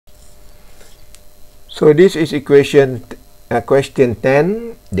So this is question 10.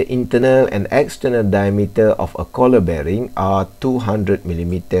 The internal and external diameter of a collar bearing are 200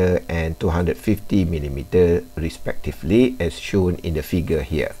 mm and 250 mm respectively, as shown in the figure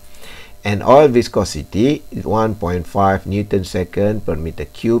here. And oil viscosity is 1.5 Newton-second per meter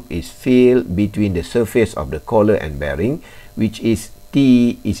cube is filled between the surface of the collar and bearing, which is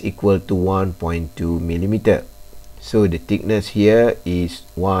T is equal to 1.2 mm. So the thickness here is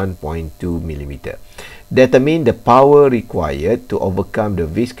 1.2 mm. Determine the power required to overcome the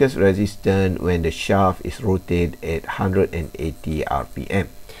viscous resistance when the shaft is rotated at 180 rpm.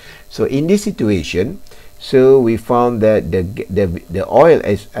 So in this situation, so we found that the oil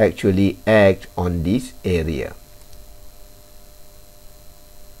is actually act on this area.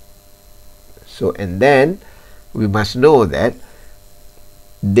 So and then we must know that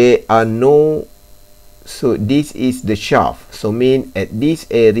there are no, so this is the shaft, so mean at this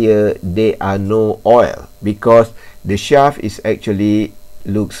area there are no oil, because the shaft is actually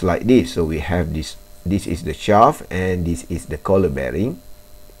looks like this. So we have this is the shaft and this is the collar bearing,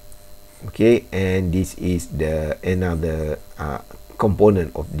 okay, and this is the another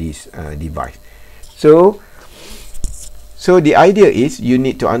component of this device. So the idea is you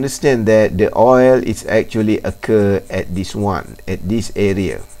need to understand that the oil is actually occur at this one, at this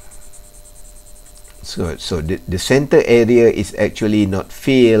area. So the center area is actually not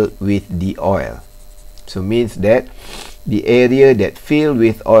filled with the oil. So means that the area that filled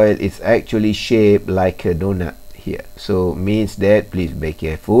with oil is actually shaped like a donut here. So means that please be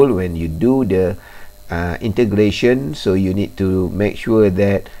careful when you do the integration. So you need to make sure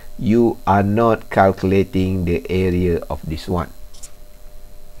that you are not calculating the area of this one.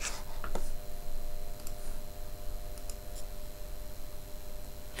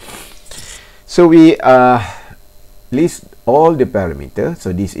 So we list all the parameters.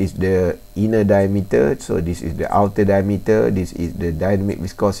 So this is the inner diameter, so this is the outer diameter, this is the dynamic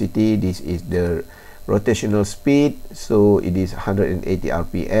viscosity, this is the rotational speed, so it is 180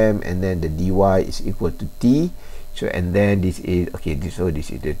 rpm, and then the dy is equal to T. So and then this is so this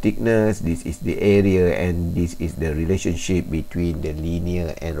is the thickness, this is the area, and this is the relationship between the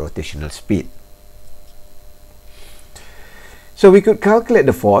linear and rotational speed. So we could calculate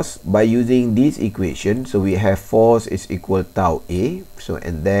the force by using this equation. So we have force is equal tau A. So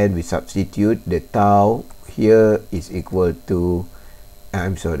and then we substitute the tau here is equal to,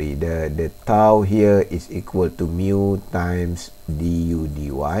 the tau here is equal to mu times du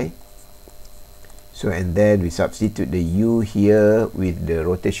dy. So and then we substitute the u here with the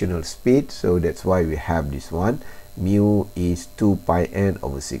rotational speed. So that's why we have this one. Mu is 2 pi n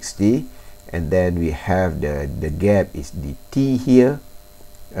over 60. And then we have the gap is the T here,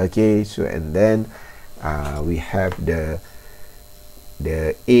 okay. So and then we have the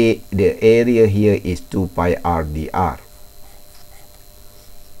area here is 2 pi r dr.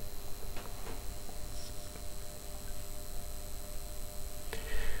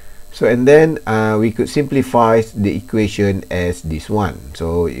 So and then we could simplify the equation as this one.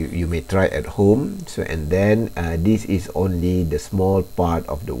 So you may try at home. So and then this is only the small part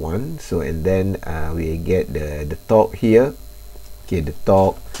of the one. So and then we get the torque here. Okay, the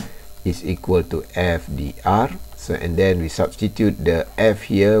torque is equal to F dr. So and then we substitute the F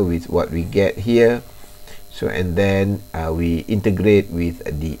here with what we get here. So and then we integrate with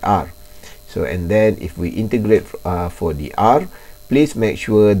dr. So and then if we integrate for dr, please make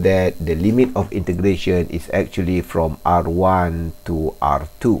sure that the limit of integration is actually from R1 to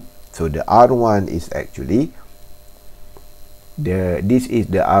R2. So the R1 is actually this is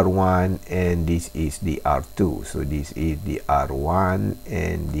the R1 and this is the R2. So this is the R1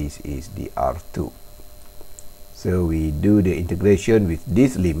 and this is the R2. So we do the integration with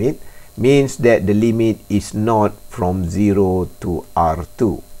this limit, means that the limit is not from 0 to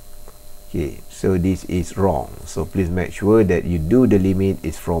R2. Okay, so this is wrong. So please make sure that you do the limit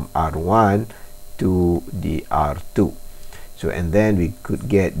is from R1 to the R2. So and then we could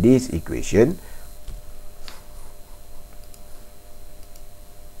get this equation.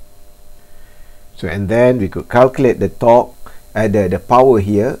 So and then we could calculate the torque, the power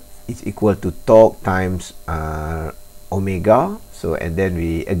here is equal to torque times omega. So and then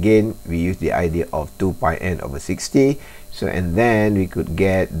we use the idea of 2 pi n over 60. So and then we could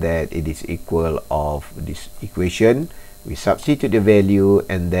get that it is equal of this equation. We substitute the value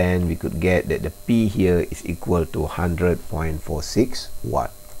and then we could get that the P here is equal to 100.46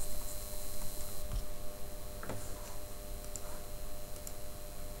 watt.